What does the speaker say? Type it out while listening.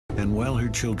And while her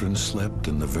children slept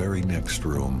in the very next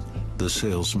room, the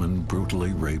salesman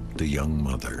brutally raped a young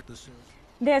mother.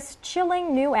 This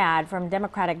chilling new ad from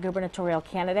Democratic gubernatorial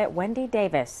candidate Wendy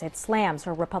Davis. It slams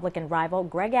her Republican rival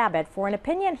Greg Abbott for an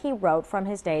opinion he wrote from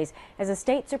his days as a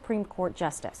state Supreme Court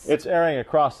justice. It's airing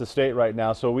across the state right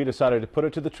now, so we decided to put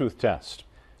it to the truth test.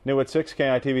 New at 6,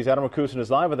 KITV's Adam Rakusin is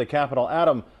live at the Capitol.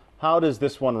 Adam, how does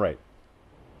this one rate?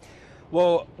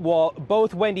 Well,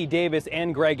 both Wendy Davis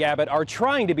and Greg Abbott are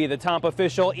trying to be the top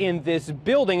official in this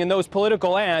building, and those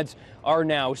political ads are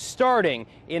now starting.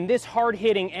 In this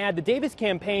hard-hitting ad, the Davis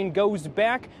campaign goes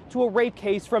back to a rape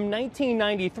case from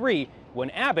 1993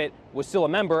 when Abbott was still a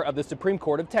member of the Supreme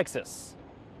Court of Texas.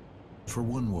 For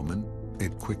one woman,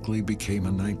 it quickly became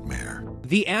a nightmare.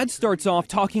 The ad starts off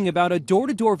talking about a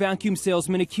door-to-door vacuum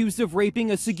salesman accused of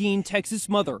raping a Seguin, Texas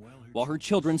mother while her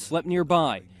children slept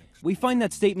nearby. We find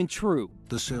that statement true.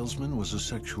 The salesman was a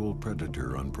sexual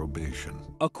predator on probation.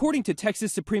 According to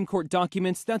Texas Supreme Court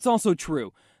documents, that's also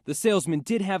true. The salesman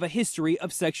did have a history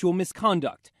of sexual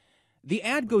misconduct. The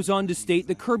ad goes on to state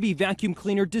the Kirby vacuum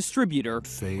cleaner distributor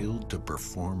failed to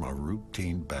perform a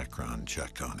routine background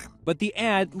check on him. But the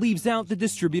ad leaves out the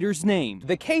distributor's name.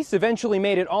 The case eventually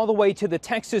made it all the way to the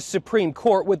Texas Supreme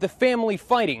Court, with the family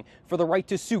fighting for the right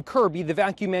to sue Kirby, the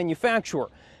vacuum manufacturer.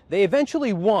 They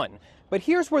eventually won. But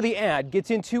here's where the ad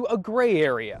gets into a gray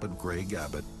area. But Greg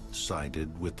Abbott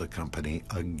sided with the company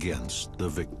against the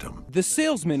victim. The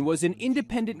salesman was an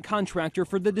independent contractor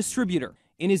for the distributor.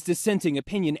 In his dissenting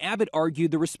opinion, Abbott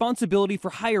argued the responsibility for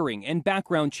hiring and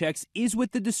background checks is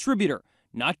with the distributor,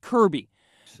 not Kirby.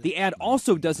 The ad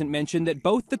also doesn't mention that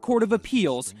both the Court of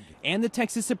Appeals and the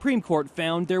Texas Supreme Court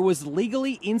found there was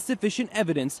legally insufficient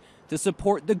evidence to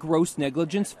support the gross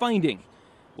negligence finding.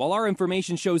 While our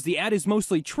information shows the ad is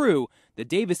mostly true, the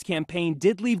Davis campaign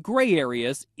did leave gray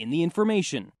areas in the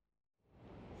information.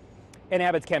 And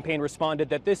Abbott's campaign responded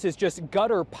that this is just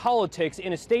gutter politics.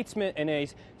 In a statement, a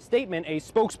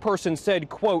spokesperson said,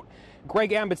 quote,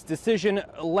 Greg Abbott's decision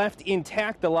left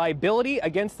intact the liability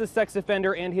against the sex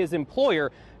offender and his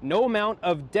employer. No amount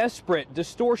of desperate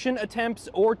distortion attempts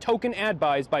or token ad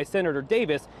buys by Senator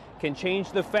Davis can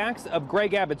change the facts of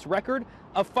Greg Abbott's record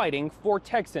of fighting for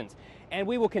Texans. And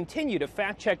we will continue to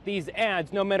fact check these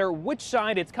ads no matter which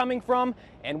side it's coming from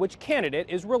and which candidate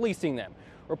is releasing them.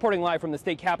 Reporting live from the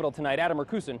state capitol tonight, Adam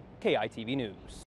Rakusin, KITV News.